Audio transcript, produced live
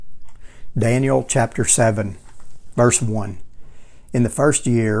Daniel chapter 7, verse 1. In the first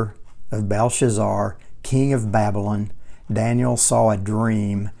year of Belshazzar, king of Babylon, Daniel saw a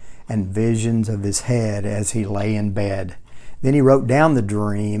dream and visions of his head as he lay in bed. Then he wrote down the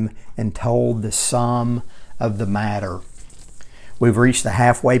dream and told the sum of the matter. We've reached the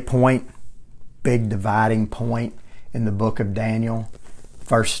halfway point, big dividing point in the book of Daniel.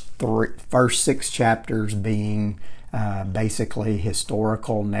 First 6 chapters being basically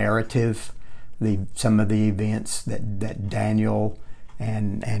historical narrative, some of the events that Daniel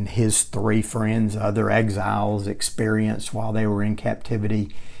and his 3 friends, other exiles, experienced while they were in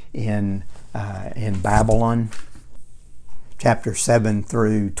captivity in Babylon. Chapter 7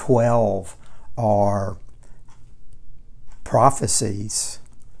 through 12 are prophecies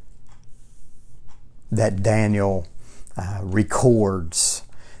that Daniel records.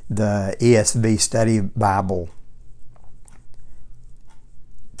 The ESV Study Bible,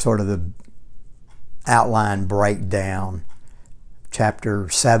 sort of the outline breakdown, chapter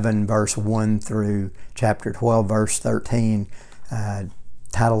 7 verse 1 through chapter 12 verse 13,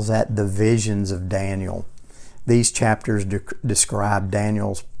 titles that The Visions of Daniel. These chapters describe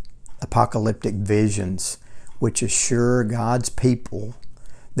Daniel's apocalyptic visions, which assure God's people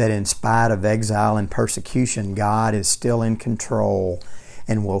that in spite of exile and persecution, God is still in control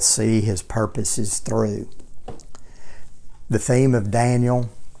and will see His purposes through. The theme of Daniel,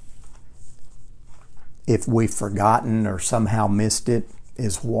 if we've forgotten or somehow missed it,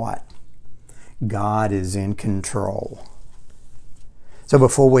 is what? God is in control. So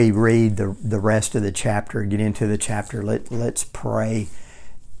before we read the rest of the chapter, get into the chapter, let's pray,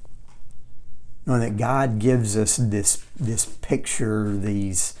 knowing that God gives us this picture,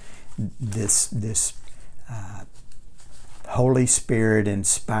 this Holy Spirit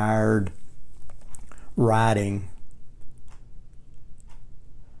inspired writing,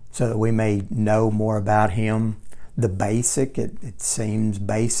 so that we may know more about Him. The basic, it seems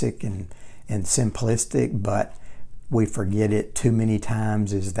basic and simplistic, but we forget it too many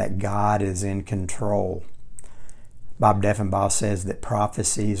times, is that God is in control. Bob Deffinbaugh says that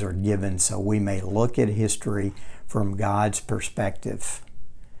prophecies are given so we may look at history from God's perspective.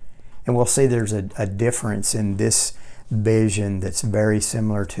 And we'll see there's a difference in this vision that's very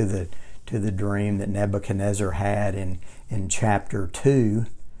similar to the dream that Nebuchadnezzar had in chapter 2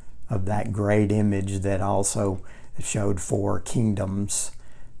 of that great image that also showed 4 kingdoms.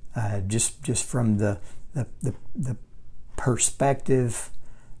 Just from the perspective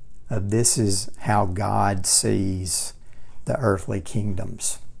of this is how God sees the earthly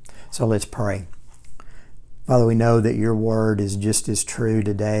kingdoms. So let's pray. Father, we know that your word is just as true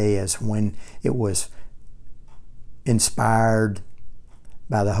today as when it was inspired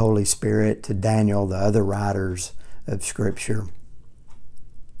by the Holy Spirit to Daniel, the other writers of Scripture.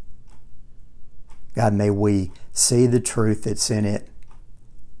 God, may we see the truth that's in it.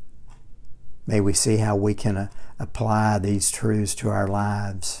 May we see how we can apply these truths to our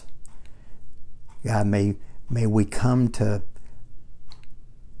lives. God, may we come to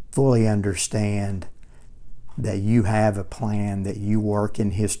fully understand that you have a plan, that you work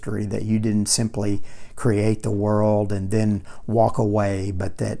in history, that you didn't simply create the world and then walk away,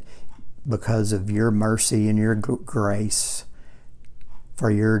 but that because of your mercy and your grace,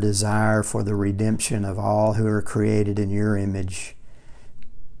 for your desire for the redemption of all who are created in your image,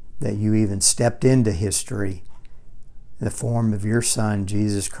 that you even stepped into history in the form of your Son,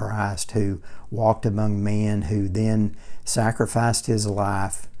 Jesus Christ, who walked among men, who then sacrificed His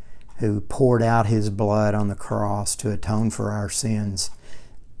life, who poured out His blood on the cross to atone for our sins,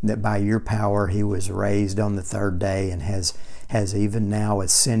 that by your power He was raised on the 3rd day and has even now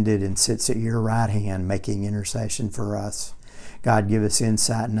ascended and sits at your right hand making intercession for us. God, give us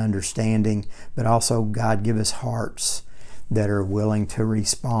insight and understanding, but also, God, give us hearts that are willing to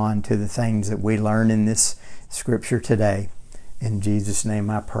respond to the things that we learn in this Scripture today. In Jesus' name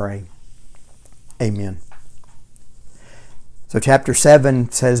I pray. Amen. So chapter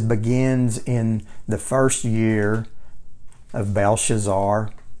 7 says begins in the first year of Belshazzar.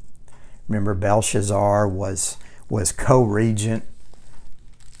 Remember, Belshazzar was co-regent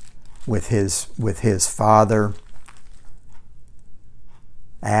with his father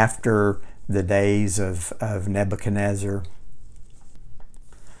after the days of Nebuchadnezzar.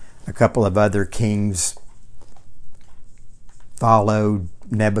 A couple of other kings followed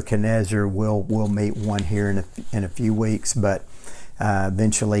Nebuchadnezzar. We'll meet one here in a few weeks, but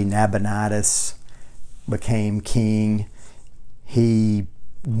eventually Nabonidus became king. He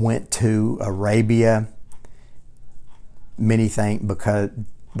went to Arabia. Many think because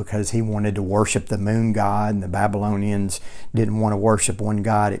because he wanted to worship the moon god, and the Babylonians didn't want to worship one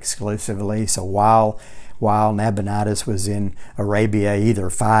god exclusively. So while Nabonidus was in Arabia either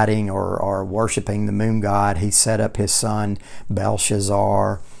fighting or worshiping the moon god, he set up his son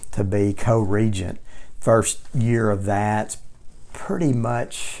Belshazzar to be co-regent. First year of that, pretty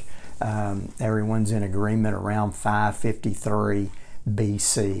much everyone's in agreement, around 553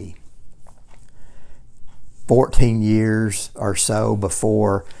 BC. 14 years or so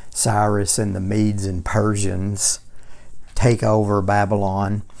before Cyrus and the Medes and Persians take over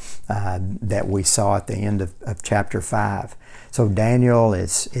Babylon, that we saw at the end of chapter 5. So Daniel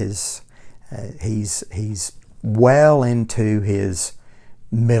he's well into his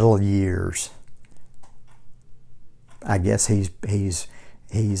middle years. I guess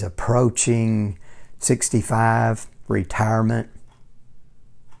he's approaching 65, retirement.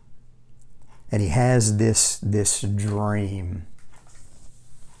 And he has this dream.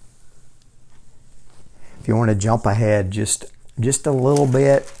 If you want to jump ahead just a little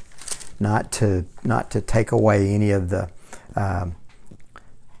bit, not to take away any of the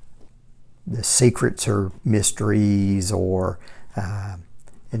secrets or mysteries or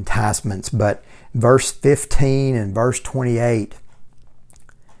enticements, but verse 15 and verse 28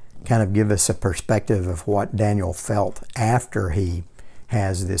 kind of give us a perspective of what Daniel felt after he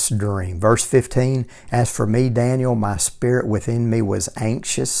has this dream. Verse 15, as for me, Daniel, my spirit within me was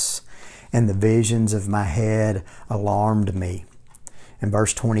anxious, and the visions of my head alarmed me. And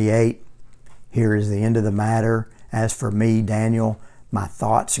verse 28, here is the end of the matter. As for me, Daniel, my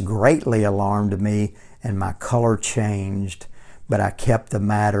thoughts greatly alarmed me, and my color changed, but I kept the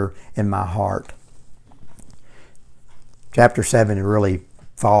matter in my heart. Chapter 7 really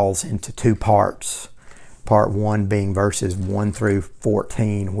falls into two parts. Part 1 being verses 1 through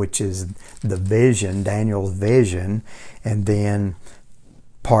 14, which is the vision, Daniel's vision, and then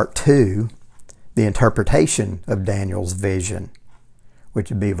part 2, the interpretation of Daniel's vision,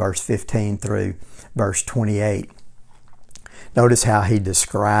 which would be verse 15 through verse 28. Notice how he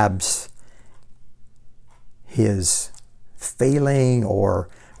describes his feeling or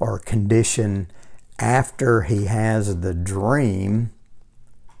condition after he has the dream.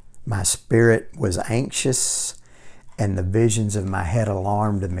 My spirit was anxious, and the visions of my head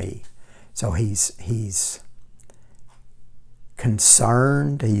alarmed me. So he's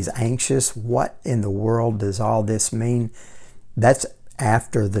concerned, he's anxious. What in the world does all this mean? That's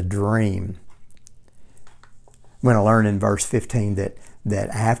after the dream. I'm going to learn in verse 15 that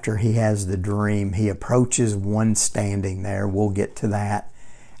after he has the dream, he approaches one standing there. We'll get to that,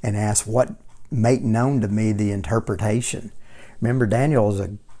 and asks, make known to me the interpretation. Remember, Daniel is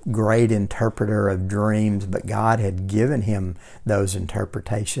a great interpreter of dreams, but God had given him those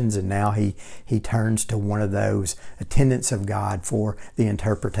interpretations, and now he turns to one of those attendants of God for the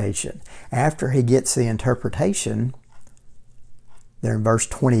interpretation. After he gets the interpretation, there in verse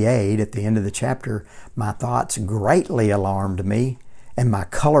 28 at the end of the chapter, my thoughts greatly alarmed me, and my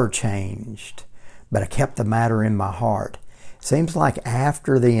color changed, but I kept the matter in my heart. It seems like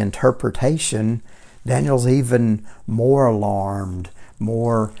after the interpretation, Daniel's even more alarmed,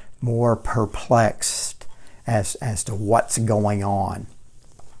 more perplexed as to what's going on.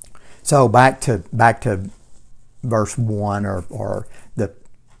 So back to verse 1 or the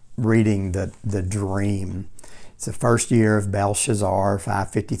reading the dream. It's the first year of Belshazzar,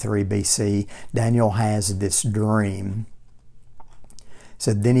 553 BC. Daniel has this dream.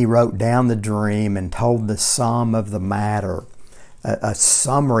 So then he wrote down the dream and told the sum of the matter, a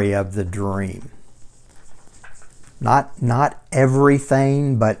summary of the dream. Not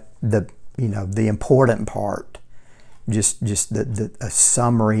everything, but the important part. Just a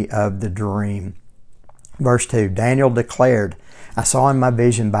summary of the dream. Verse 2, Daniel declared, I saw in my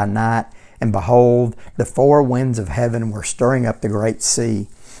vision by night, and behold, the four winds of heaven were stirring up the great sea,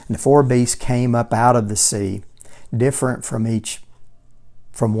 and the four beasts came up out of the sea, different from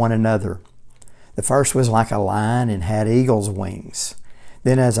one another. The first was like a lion and had eagle's wings.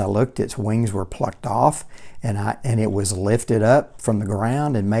 Then as I looked, its wings were plucked off, and it was lifted up from the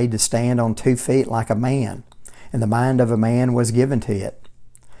ground and made to stand on 2 feet like a man. And the mind of a man was given to it.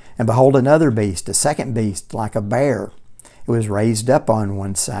 And behold, another beast, a second beast, like a bear. It was raised up on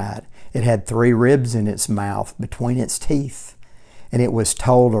one side. It had 3 ribs in its mouth between its teeth. And it was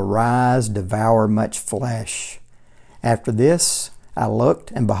told, arise, devour much flesh. After this I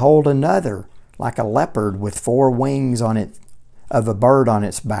looked, and behold, another, like a leopard, with 4 wings on it, of a bird on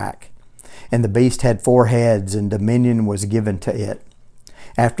its back. And the beast had 4 heads, and dominion was given to it.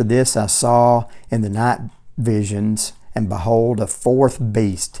 After this I saw in the night visions, and behold, a 4th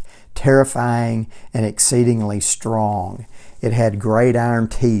beast, terrifying and exceedingly strong. It had great iron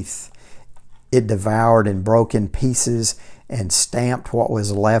teeth. It devoured and broke in pieces and stamped what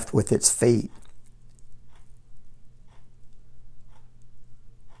was left with its feet.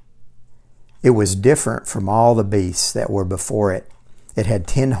 It was different from all the beasts that were before it. It had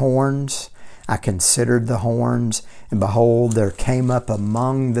 10 horns. I considered the horns, and behold, there came up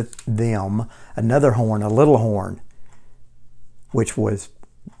among them another horn, a little horn, which was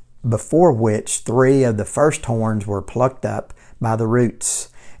before which 3 of the first horns were plucked up by the roots.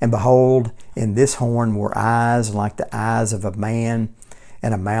 And behold, in this horn were eyes like the eyes of a man,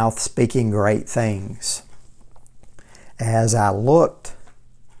 and a mouth speaking great things. As I looked,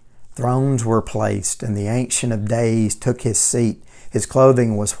 thrones were placed, and the Ancient of Days took his seat. His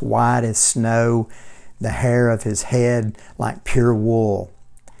clothing was white as snow, the hair of his head like pure wool.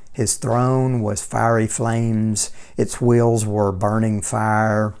 His throne was fiery flames, its wheels were burning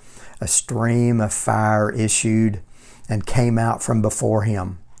fire. A stream of fire issued and came out from before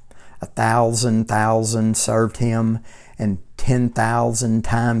him. 1,000,000 served him, and 10,000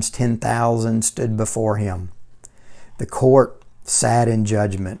 times 10,000 stood before him. The court sat in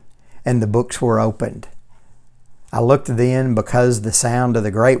judgment, and the books were opened. I looked then because the sound of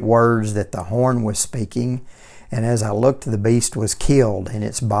the great words that the horn was speaking, and as I looked, the beast was killed, and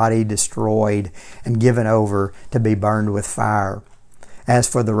its body destroyed and given over to be burned with fire. As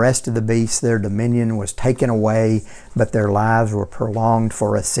for the rest of the beasts, their dominion was taken away, but their lives were prolonged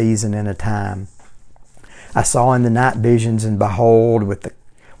for a season and a time. I saw in the night visions, and behold,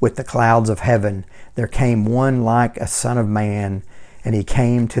 with the clouds of heaven, there came one like a son of man, and he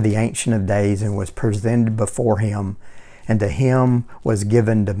came to the Ancient of Days and was presented before him. And to him was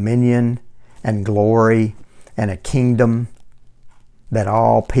given dominion and glory and a kingdom, that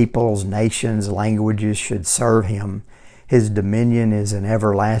all peoples, nations, languages should serve him. His dominion is an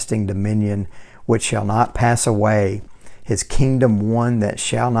everlasting dominion which shall not pass away, his kingdom one that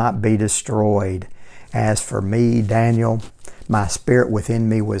shall not be destroyed. As for me, Daniel, my spirit within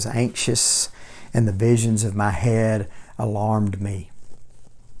me was anxious, and the visions of my head alarmed me.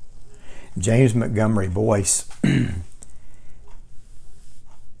 James Montgomery Boyce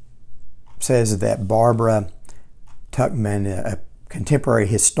says that Barbara Tuchman, a contemporary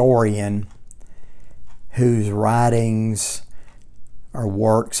historian whose writings or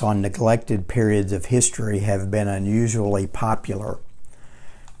works on neglected periods of history have been unusually popular.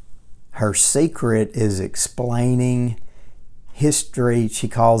 Her secret is explaining history. She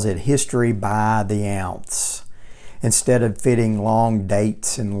calls it history by the ounce. Instead of fitting long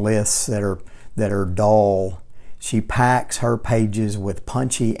dates and lists that are dull, she packs her pages with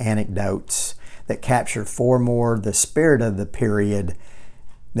punchy anecdotes that capture far more the spirit of the period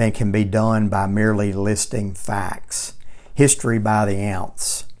than can be done by merely listing facts. History by the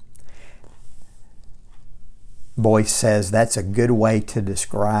ounce. Boyce says that's a good way to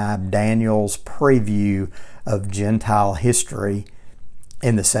describe Daniel's preview of Gentile history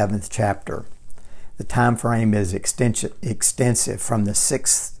in the 7th chapter. The time frame is extensive from the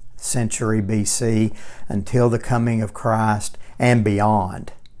 6th century BC until the coming of Christ and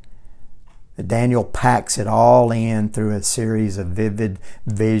beyond. Daniel packs it all in through a series of vivid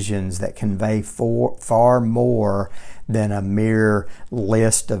visions that convey far more than a mere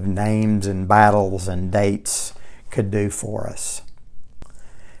list of names and battles and dates could do for us.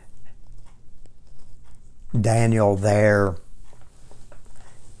 Daniel there,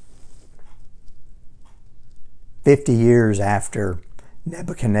 50 years after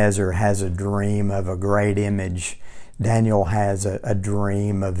Nebuchadnezzar has a dream of a great image, Daniel has a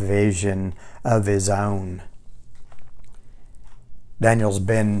dream, a vision of his own. Daniel's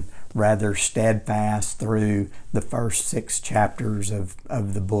been rather steadfast through the first 6 chapters of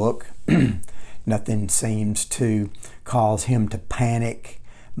the book. Nothing seems to cause him to panic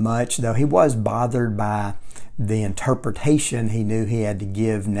much, though he was bothered by the interpretation he knew he had to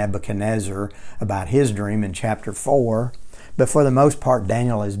give Nebuchadnezzar about his dream in chapter 4. But for the most part,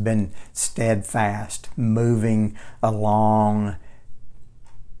 Daniel has been steadfast, moving along,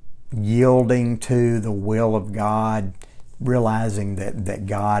 yielding to the will of God, realizing that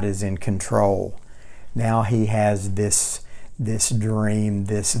God is in control. Now he has this dream,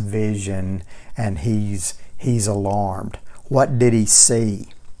 this vision, and he's alarmed. What did he see?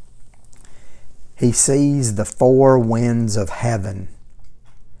 He sees the 4 winds of heaven.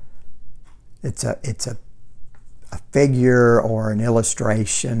 It's a figure or an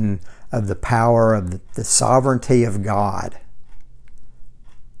illustration of the power of the sovereignty of God.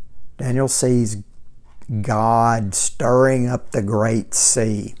 Daniel sees God stirring up the great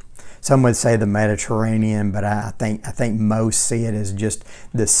sea. Some would say the Mediterranean, but I think most see it as just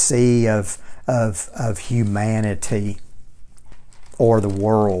the sea of humanity. or the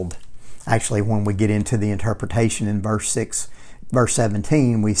world. Actually, when we get into the interpretation in verse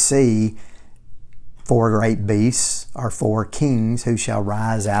 17, we see 4 great beasts are 4 kings who shall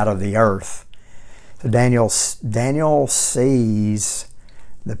rise out of the earth. So Daniel sees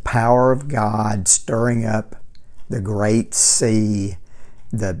the power of God stirring up the great sea,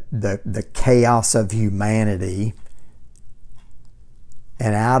 the chaos of humanity,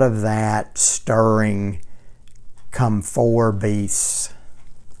 and out of that stirring come 4 beasts.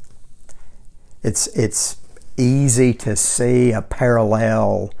 It's easy to see a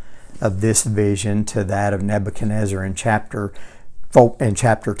parallel of this vision to that of Nebuchadnezzar in chapter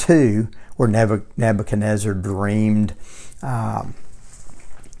 2, where Nebuchadnezzar dreamed of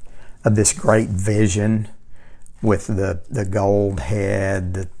this great vision with the gold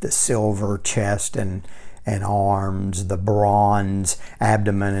head, the silver chest and arms, the bronze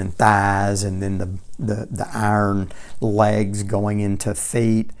abdomen and thighs, and then the iron legs going into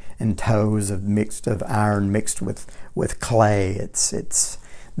feet and toes of iron mixed with clay. It's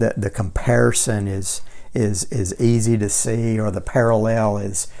the comparison is easy to see, or the parallel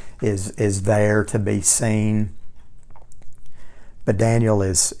is there to be seen. But Daniel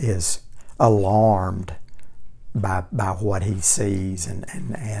is alarmed by what he sees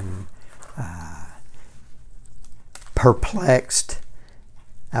and perplexed,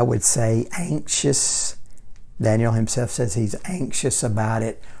 I would say anxious. Daniel himself says he's anxious about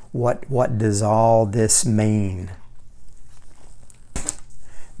it. What does all this mean?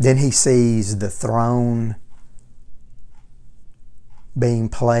 Then he sees the throne being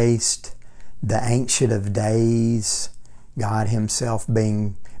placed, the Ancient of Days, God himself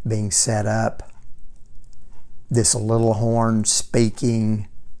being set up, this little horn speaking.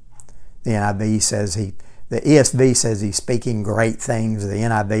 The NIV says the ESV says he's speaking great things. The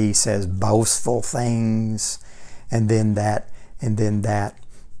NIV says boastful things, and then that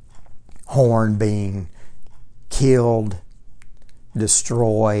horn being killed,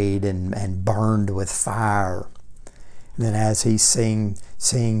 destroyed, and burned with fire. And then as he's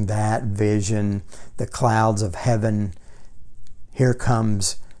seeing that vision, the clouds of heaven, here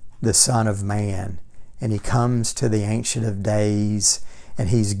comes the Son of Man, and he comes to the Ancient of Days, and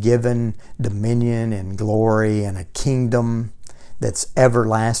he's given dominion and glory and a kingdom that's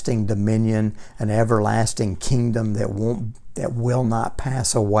everlasting dominion, an everlasting kingdom that will not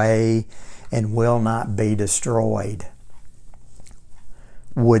pass away and will not be destroyed.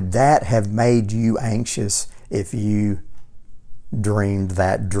 Would that have made you anxious if you dreamed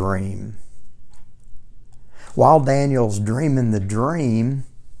that dream? While Daniel's dreaming the dream,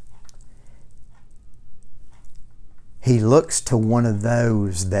 he looks to one of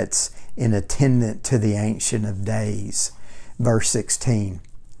those that's in attendant to the Ancient of Days. Verse 16.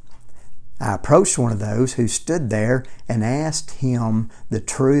 I approached one of those who stood there and asked him the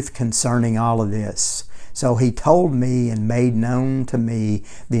truth concerning all of this. So he told me and made known to me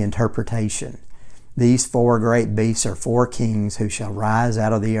the interpretation. These 4 great beasts are 4 kings who shall rise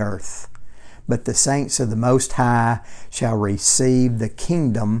out of the earth. But the saints of the Most High shall receive the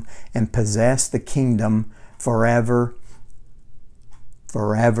kingdom and possess the kingdom forever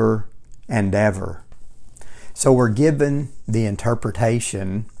and ever. So we're given the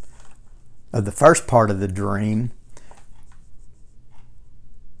interpretation of the first part of the dream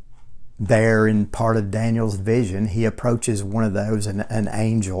there in part of Daniel's vision. He approaches one of those, an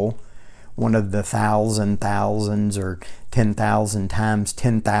angel, one of the thousands or 10,000 times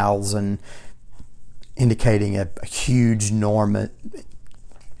 10,000, indicating a huge number.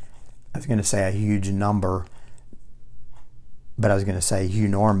 I was going to say a huge number, but I was going to say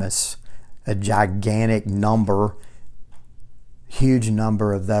enormous, a gigantic number, huge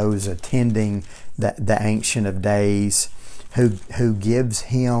number of those attending the Ancient of Days, who gives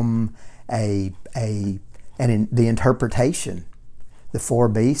him the interpretation. The 4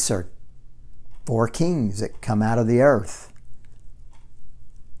 beasts are 4 kings that come out of the earth.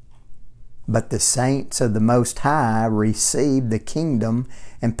 But the saints of the Most High receive the kingdom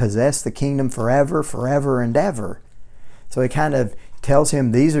and possess the kingdom forever and ever. So he kind of tells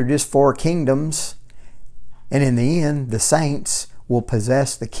him these are just 4 kingdoms, and in the end, the saints will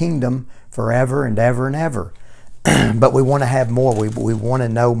possess the kingdom forever and ever. But we want to have more. We want to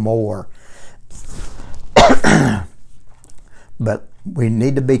know more. But we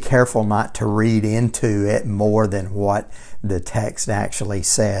need to be careful not to read into it more than what the text actually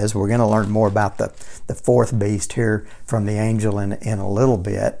says. We're going to learn more about the 4th beast here from the angel in a little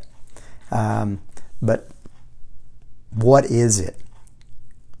bit. But what is it?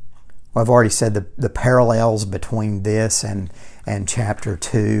 Well, I've already said the parallels between this and chapter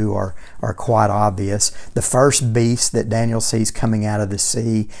 2 are quite obvious. The first beast that Daniel sees coming out of the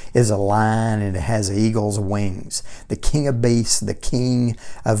sea is a lion, and it has eagle's wings. The king of beasts, the king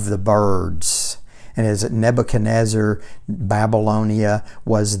of the birds. And as Nebuchadnezzar, Babylonia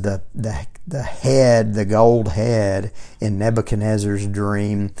was the head, the gold head in Nebuchadnezzar's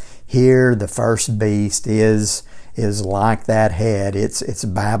dream. Here the first beast is like that head. It's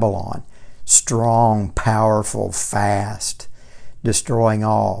Babylon. Strong, powerful, fast, destroying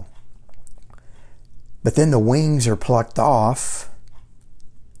all. But then the wings are plucked off.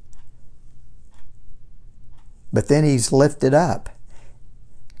 But then he's lifted up.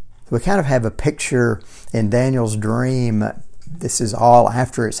 We kind of have a picture in Daniel's dream. This is all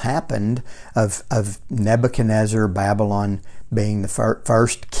after it's happened, of Nebuchadnezzar, Babylon being the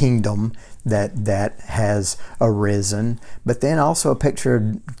first kingdom that has arisen. But then also a picture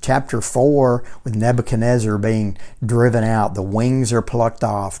of chapter 4 with Nebuchadnezzar being driven out. The wings are plucked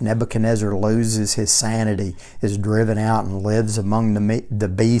off. Nebuchadnezzar loses his sanity, is driven out and lives among the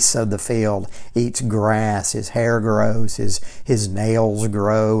beasts of the field, eats grass, his hair grows, his nails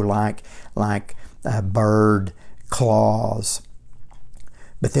grow like bird claws.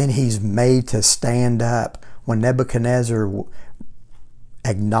 But then he's made to stand up. When Nebuchadnezzar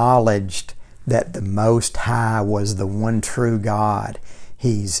acknowledged that the Most High was the one true God,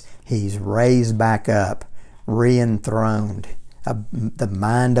 he's raised back up, re-enthroned. The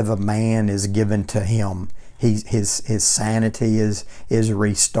mind of a man is given to him. His sanity is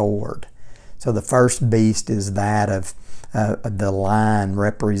restored. So the first beast is that of the lion,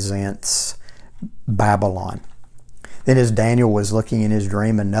 represents Babylon. Then as Daniel was looking in his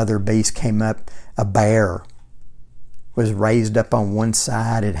dream, another beast came up, a bear. Was raised up on one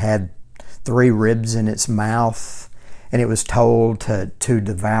side. It had 3 ribs in its mouth, and it was told to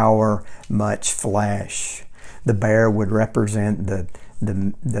devour much flesh. The bear would represent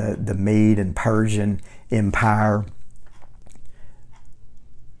the Mede and Persian Empire,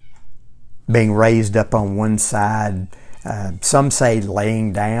 being raised up on one side. Some say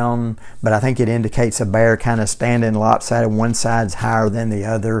laying down, but I think it indicates a bear kind of standing lopsided. One side's higher than the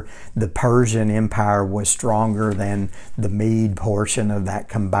other. The Persian Empire was stronger than the Mede portion of that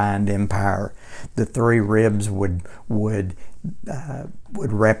combined empire. The 3 ribs would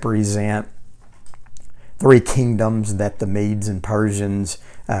represent 3 kingdoms that the Medes and Persians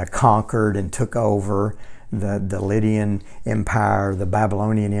conquered and took over. The Lydian Empire, the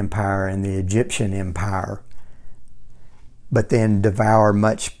Babylonian Empire, and the Egyptian Empire. But then devour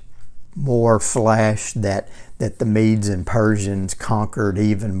much more flesh, that the Medes and Persians conquered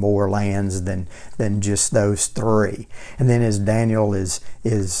even more lands than just those 3. And then as Daniel is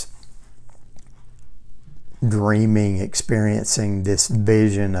dreaming, experiencing this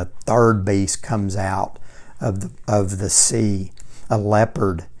vision, a third beast comes out of the sea, a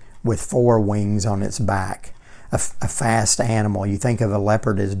leopard with 4 wings on its back. A fast animal. You think of a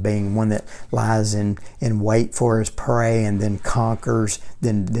leopard as being one that lies in wait for his prey and then conquers,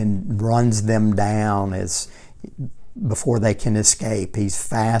 then runs them down before they can escape. He's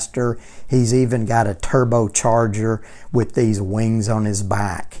faster. He's even got a turbocharger with these wings on his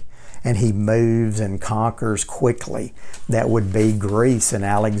back. And he moves and conquers quickly. That would be Greece and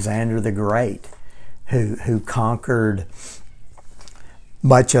Alexander the Great, who conquered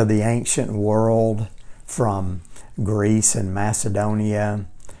much of the ancient world, from Greece and Macedonia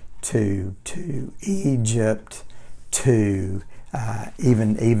to Egypt to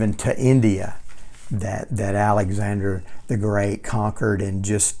even to India, that Alexander the Great conquered in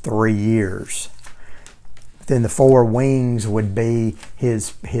just 3 years. Then the 4 wings would be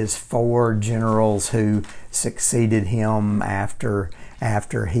his 4 generals who succeeded him after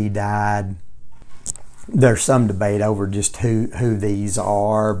he died. There's some debate over just who these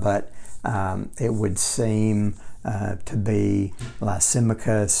are, but it would seem to be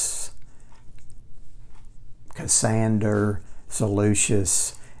Lysimachus, Cassander,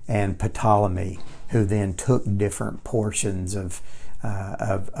 Seleucus, and Ptolemy, who then took different portions of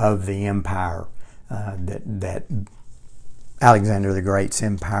the empire. That Alexander the Great's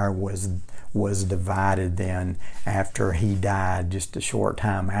empire was divided then after he died, just a short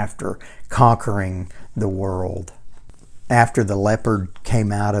time after conquering the world. After the leopard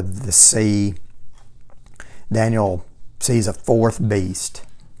came out of the sea, Daniel sees a 4th beast,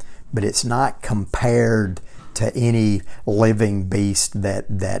 but it's not compared to any living beast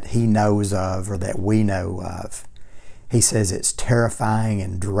that he knows of or that we know of. He says it's terrifying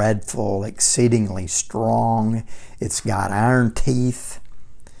and dreadful, exceedingly strong. It's got iron teeth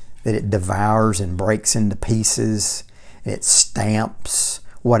that it devours and breaks into pieces. It stamps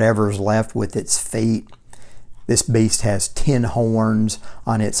whatever's left with its feet. This beast has 10 horns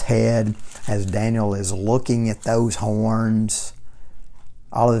on its head. As Daniel is looking at those horns,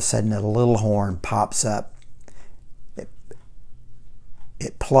 all of a sudden a little horn pops up.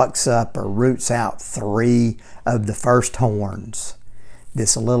 It plucks up or roots out 3 of the first horns.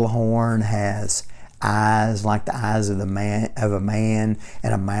 This little horn has eyes like the eyes of a man,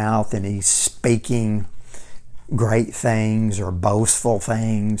 and a mouth, and he's speaking great things or boastful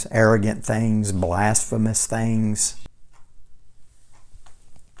things, arrogant things, blasphemous things.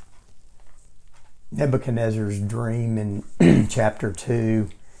 Nebuchadnezzar's dream in chapter 2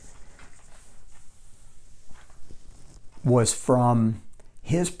 was from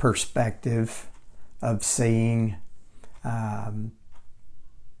his perspective of seeing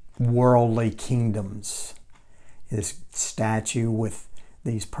worldly kingdoms. This statue with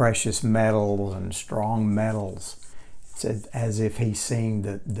these precious metals and strong metals. It's as if he's seeing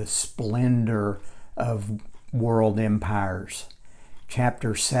the splendor of world empires.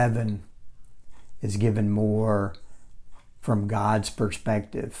 Chapter 7 is given more from God's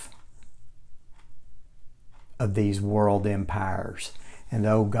perspective of these world empires. And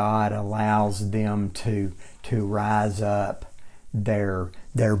though God allows them to rise up,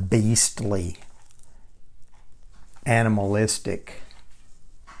 they're beastly, animalistic,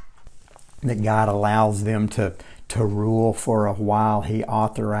 that God allows them to rule for a while. He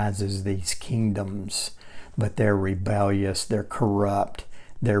authorizes these kingdoms, but they're rebellious, they're corrupt,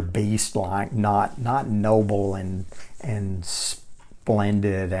 they're beast-like, not noble and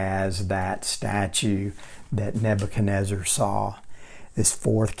splendid as that statue that Nebuchadnezzar saw. This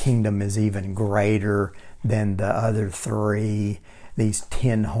 4th kingdom is even greater than the other 3. These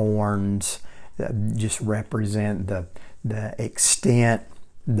 10 horns just represent the extent,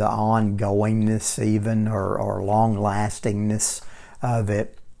 the ongoingness even, or long-lastingness of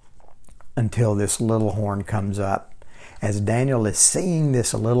it, until this little horn comes up. As Daniel is seeing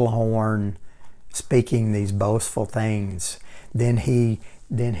this little horn speaking these boastful things, then he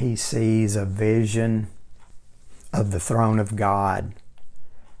sees a vision of the throne of God.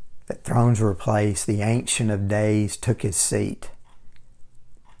 That thrones were placed. The Ancient of Days took his seat.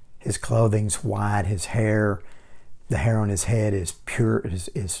 His clothing's white. His hair, the hair on his head is pure,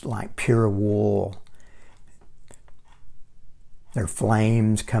 is like pure wool. There are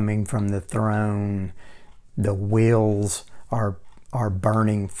flames coming from the throne. The wheels are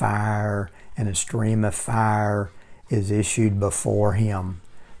burning fire, and a stream of fire is issued before him.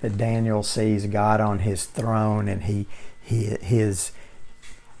 That Daniel sees God on his throne, and his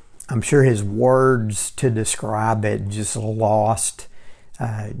I'm sure his words to describe it just lost,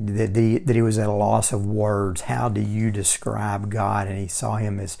 that he was at a loss of words. How do you describe God? And he saw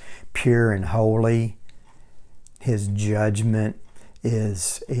him as pure and holy. His judgment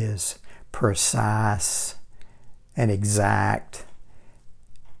is precise and exact,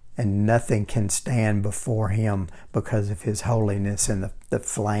 and nothing can stand before him because of his holiness and the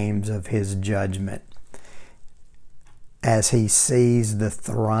flames of his judgment. As he sees the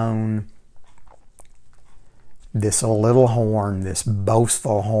throne, this little horn, this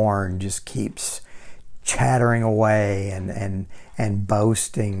boastful horn, just keeps chattering away and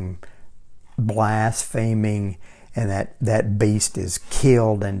boasting, blaspheming, and that beast is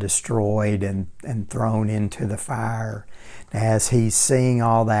killed and destroyed and thrown into the fire. As he's seeing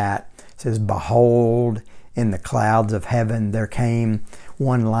all that, it says, "Behold, in the clouds of heaven there came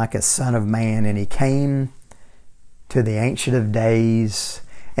one like a son of man, and he came to the Ancient of Days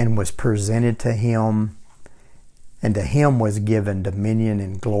and was presented to him. And to him was given dominion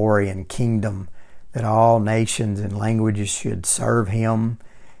and glory and kingdom, that all nations and languages should serve him.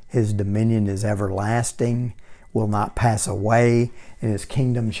 His dominion is everlasting, will not pass away, and his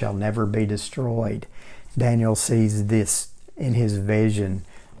kingdom shall never be destroyed." Daniel sees this in his vision,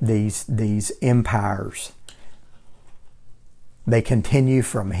 these empires. They continue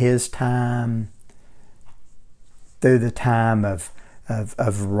from his time through the time of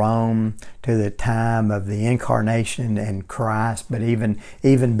Rome, to the time of the incarnation and Christ, but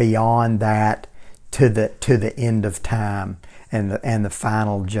even beyond that, to the end of time and the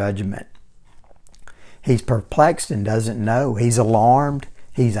final judgment. He's perplexed and doesn't know. He's alarmed.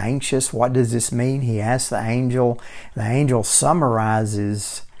 He's anxious. What does this mean? He asks the angel. The angel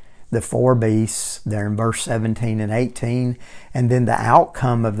summarizes the 4 beasts there in verse 17 and 18, and then the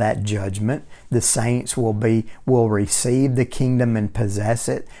outcome of that judgment. The saints will receive the kingdom and possess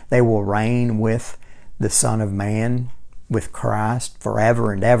it. They will reign with the Son of Man, with Christ,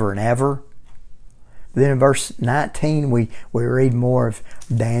 forever and ever and ever. Then in verse 19 we read more of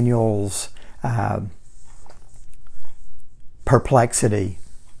Daniel's perplexity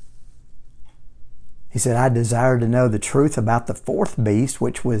He said, I desired to know the truth about the fourth beast,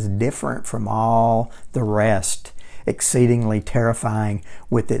 which was different from all the rest, exceedingly terrifying,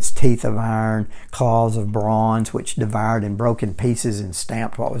 with its teeth of iron, claws of bronze, which devoured and broke in pieces and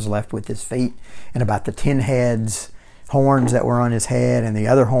stamped what was left with his feet, and about the 10 heads, horns that were on his head, and the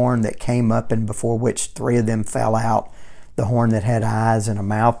other horn that came up, and before which 3 of them fell out, the horn that had eyes and a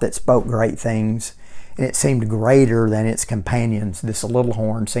mouth that spoke great things. And it seemed greater than its companions. This little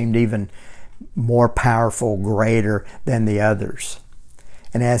horn seemed even more powerful, greater than the others.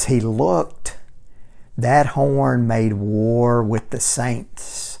 And as he looked, that horn made war with the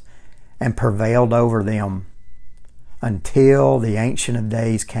saints and prevailed over them until the Ancient of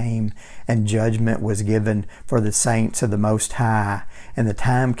Days came and judgment was given for the saints of the Most High. And the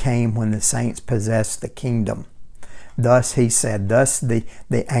time came when the saints possessed the kingdom. Thus he said, thus the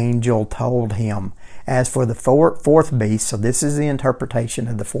angel told him, as for the fourth beast, so this is the interpretation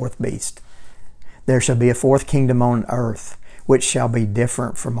of the fourth beast, there shall be a fourth kingdom on earth, which shall be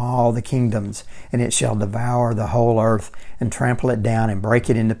different from all the kingdoms, and it shall devour the whole earth, and trample it down, and break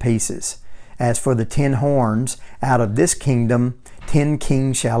it into pieces. As for the 10 horns, out of this kingdom 10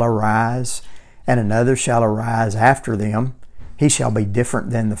 kings shall arise, and another shall arise after them. He shall be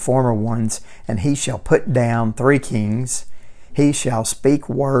different than the former ones, and he shall put down 3 kings. He shall speak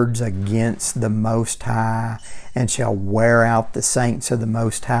words against the Most High, and shall wear out the saints of the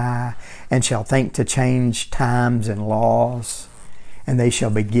Most High, and shall think to change times and laws. And they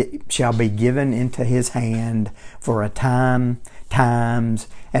shall be given into his hand for a time, times,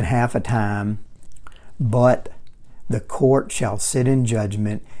 and half a time. But the court shall sit in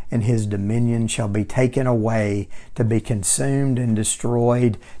judgment, and his dominion shall be taken away, to be consumed and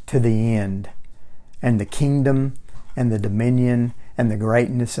destroyed to the end. And the kingdom and the dominion and the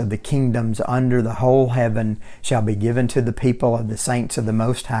greatness of the kingdoms under the whole heaven shall be given to the people of the saints of the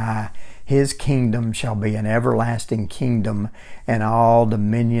Most High. His kingdom shall be an everlasting kingdom, and all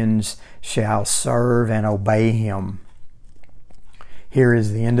dominions shall serve and obey him. Here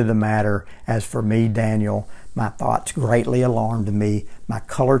is the end of the matter. As for me, Daniel, my thoughts greatly alarmed me. My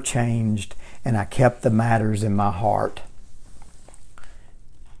color changed, and I kept the matters in my heart.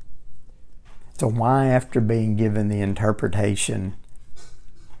 So why, after being given the interpretation,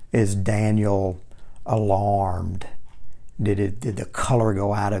 is Daniel alarmed? Did the color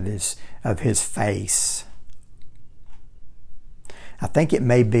go out of his face? I think it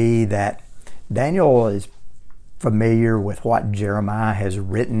may be that Daniel is familiar with what Jeremiah has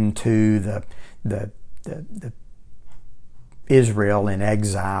written to the Israel in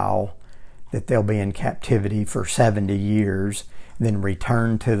exile, that they'll be in captivity for 70 years, then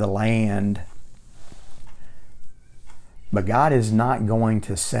return to the land. But God is not going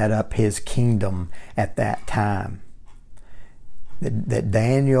to set up his kingdom at that time. That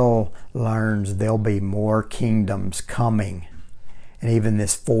Daniel learns there'll be more kingdoms coming. And even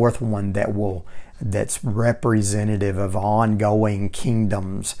this fourth one that's representative of ongoing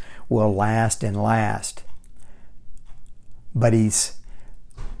kingdoms will last and last. But he's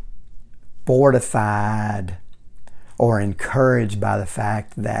fortified or encouraged by the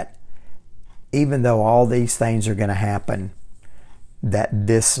fact that even though all these things are going to happen, that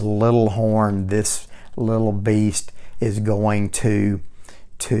this little horn, this little beast is going to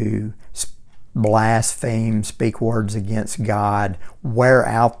blaspheme, speak words against God, wear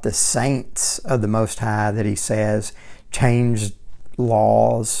out the saints of the Most High, that he says, change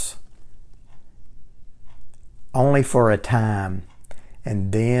laws only for a time.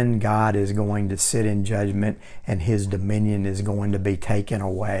 And then God is going to sit in judgment, and his dominion is going to be taken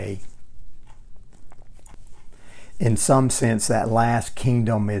away. In some sense, that last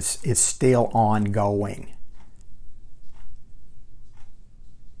kingdom is still ongoing.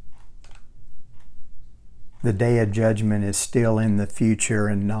 The day of judgment is still in the future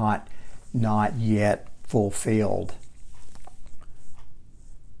and not yet fulfilled.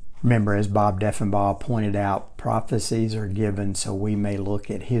 Remember, as Bob Deffinbaugh pointed out, prophecies are given so we may look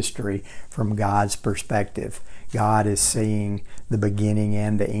at history from God's perspective. God is seeing the beginning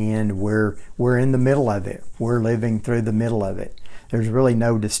and the end. We're in the middle of it. We're living through the middle of it. There's really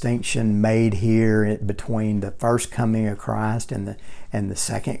no distinction made here between the first coming of Christ and the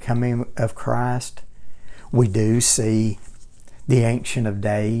second coming of Christ. We do see the Ancient of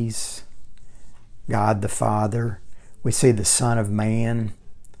Days, God the Father. We see the Son of Man,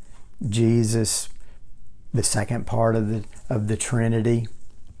 Jesus, the second part of the Trinity.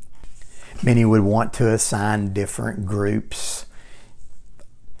 Many would want to assign different groups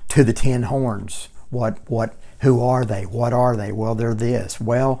to the 10 horns. Who are they? What are they? Well, they're this.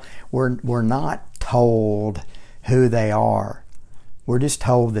 Well, we're not told who they are. We're just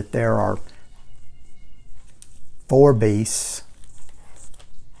told that there are 4 beasts.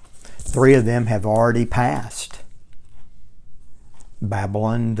 3 of them have already passed.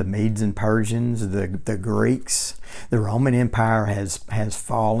 Babylon, the Medes and Persians, the Greeks. The Roman Empire has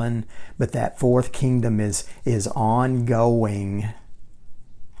fallen, but that 4th kingdom is ongoing,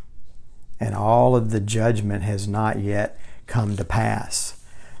 and all of the judgment has not yet come to pass.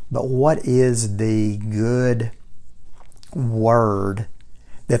 But what is the good word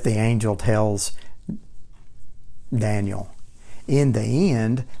that the angel tells Daniel? In the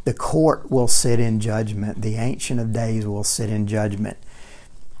end, the court will sit in judgment. The Ancient of Days will sit in judgment.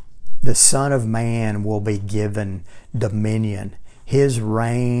 The Son of Man will be given dominion. His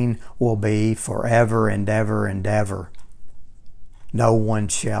reign will be forever and ever and ever. No one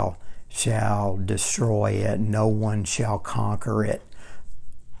shall destroy it. No one shall conquer it.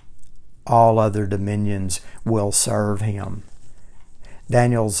 All other dominions will serve him.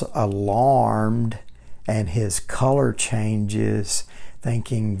 Daniel's alarmed, and his color changes,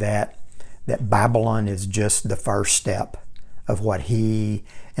 thinking that Babylon is just the first step of what he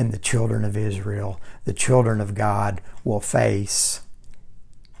and the children of Israel, the children of God, will face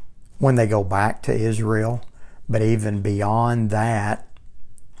when they go back to Israel, but even beyond that.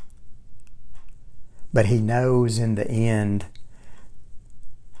 But he knows in the end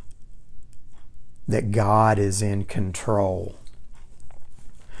that God is in control.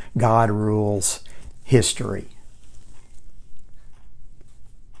 God rules history.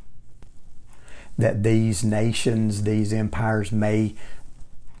 That these nations, these empires may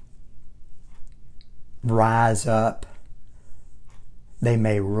rise up, they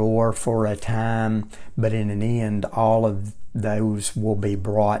may roar for a time, but in an end, all of those will be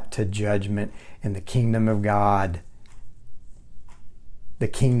brought to judgment in the kingdom of God, the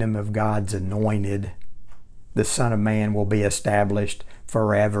kingdom of God's anointed. The Son of Man will be established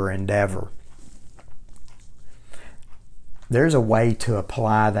forever and ever. There's a way to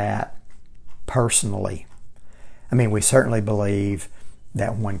apply that personally. I mean, we certainly believe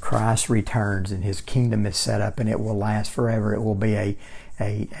that when Christ returns and his kingdom is set up and it will last forever, it will be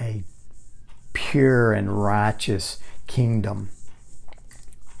a pure and righteous kingdom.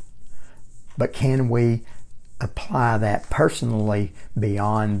 But can we apply that personally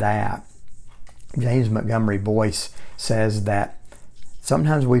beyond that? James Montgomery Boyce says that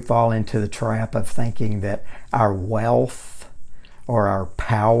sometimes we fall into the trap of thinking that our wealth or our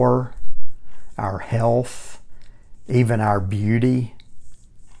power, our health, even our beauty,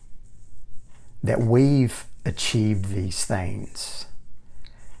 that we've achieved these things,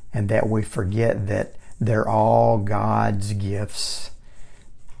 and that we forget that they're all God's gifts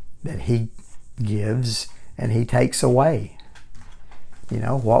that he gives and he takes away. You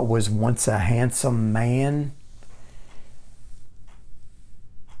know, what was once a handsome man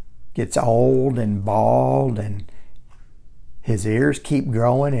gets old and bald, and his ears keep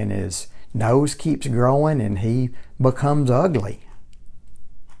growing and his nose keeps growing, and he becomes ugly.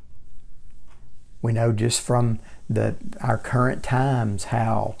 We know just from our current times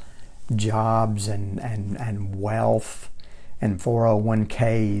how jobs and wealth and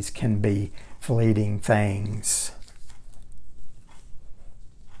 401ks can be fleeting things.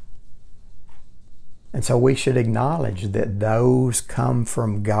 And so we should acknowledge that those come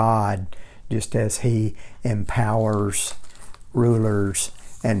from God, just as he empowers rulers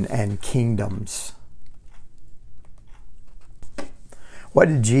and kingdoms. What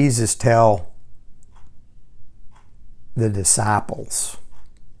did Jesus tell the disciples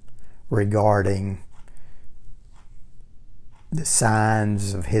regarding the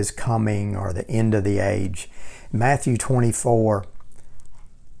signs of his coming or the end of the age? Matthew 24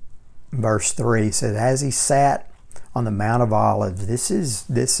 verse 3 says, as he sat on the Mount of Olives, this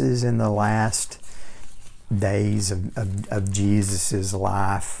is in the last days of Jesus'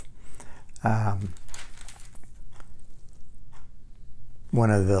 life.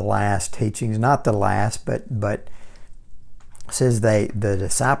 One of the last teachings, not the last, but says the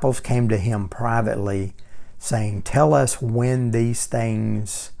disciples came to him privately, saying, tell us when these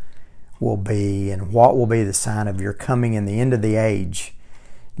things will be, and what will be the sign of your coming and the end of the age.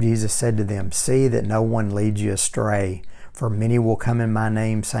 Jesus said to them, see that no one leads you astray, for many will come in my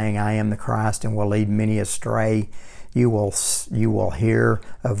name, saying, I am the Christ, and will lead many astray. You will hear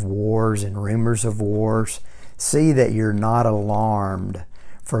of wars and rumors of wars. See that you're not alarmed,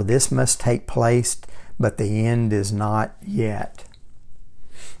 for this must take place, but the end is not yet.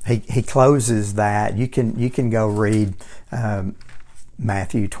 He closes that. You can go read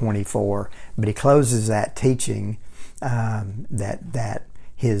Matthew 24, but he closes that teaching that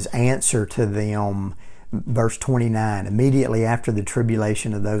his answer to them Verse 29, immediately after the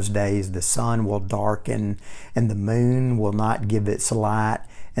tribulation of those days, the sun will darken, and the moon will not give its light,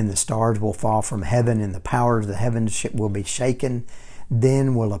 and the stars will fall from heaven, and the powers of the heavens will be shaken.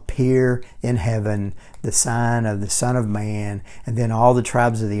 Then will appear in heaven the sign of the Son of Man, and then all the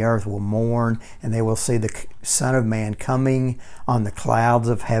tribes of the earth will mourn, and they will see the Son of Man coming on the clouds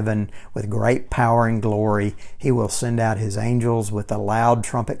of heaven with great power and glory. He will send out his angels with a loud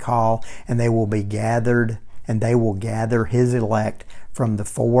trumpet call, and they will gather his elect from the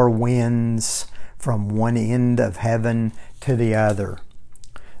four winds, from one end of heaven to the other.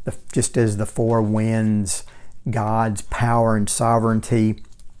 Just as the four winds, God's power and sovereignty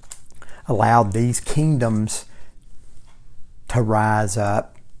allowed these kingdoms to rise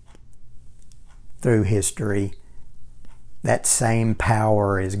up through history, that same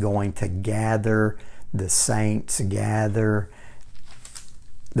power is going to gather the saints, gather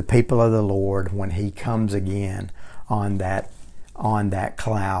the people of the Lord when he comes again on that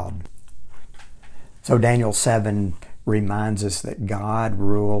cloud. So Daniel 7 reminds us that God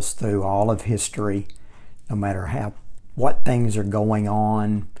rules through all of history, no matter what things are going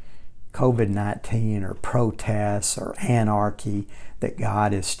on, COVID-19 or protests or anarchy, that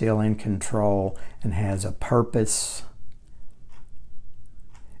God is still in control and has a purpose.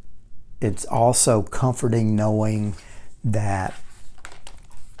 It's also comforting knowing that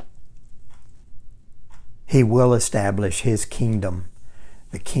he will establish his kingdom,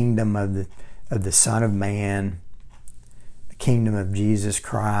 the kingdom of the Son of Man, the kingdom of Jesus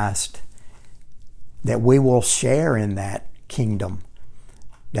Christ, that we will share in that kingdom.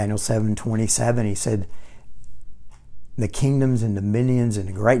 Daniel 7:27, he said, the kingdoms and dominions and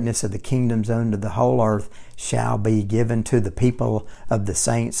the greatness of the kingdoms unto the whole earth shall be given to the people of the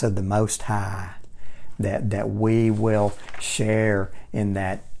saints of the Most High. That we will share in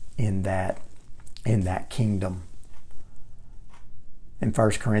that kingdom. In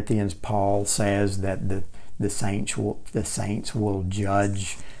 1 Corinthians, Paul says that the saints will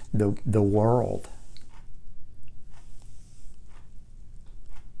judge the world.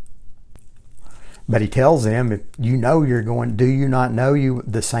 But he tells them, if you know do you not know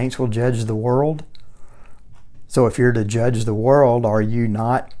the saints will judge the world? So if you're to judge the world, are you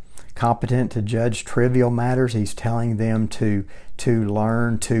not competent to judge trivial matters? He's telling them to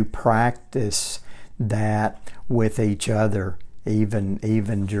learn to practice that with each other,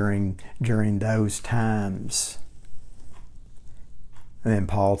 even during those times. And then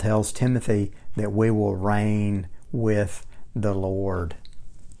Paul tells Timothy that we will reign with the Lord.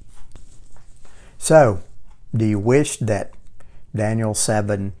 So, do you wish that Daniel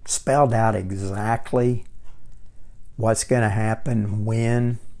 7 spelled out exactly what's going to happen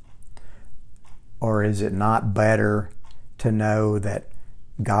when? Or is it not better to know that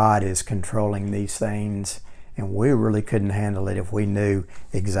God is controlling these things, and we really couldn't handle it if we knew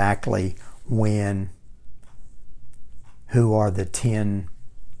exactly when? Who are the 10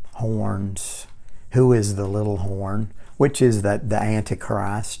 horns? Who is the little horn? Which is the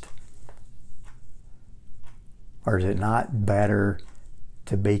Antichrist? Or is it not better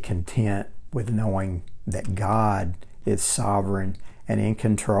to be content with knowing that God is sovereign and in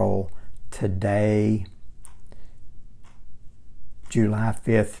control today, July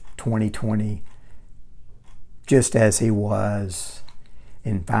 5th, 2020, just as he was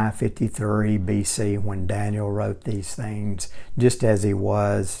in 553 BC when Daniel wrote these things, just as he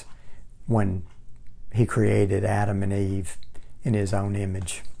was when he created Adam and Eve in his own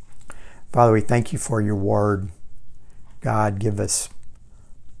image. Father, we thank you for your word. God, give us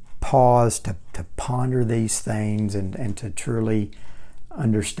pause to ponder these things and to truly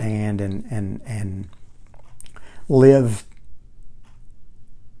understand and live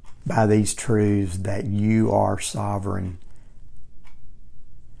by these truths, that you are sovereign,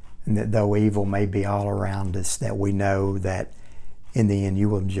 and that though evil may be all around us, that we know that in the end you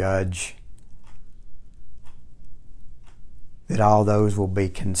will judge, that all those will be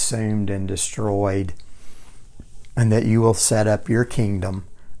consumed and destroyed, and that you will set up your kingdom,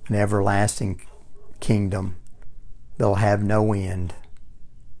 an everlasting kingdom that'll have no end,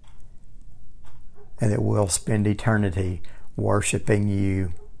 and that we'll spend eternity worshiping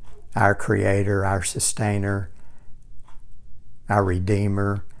you, our Creator, our Sustainer, our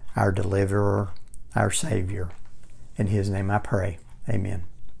Redeemer, our Deliverer, our Savior. In His name I pray. Amen.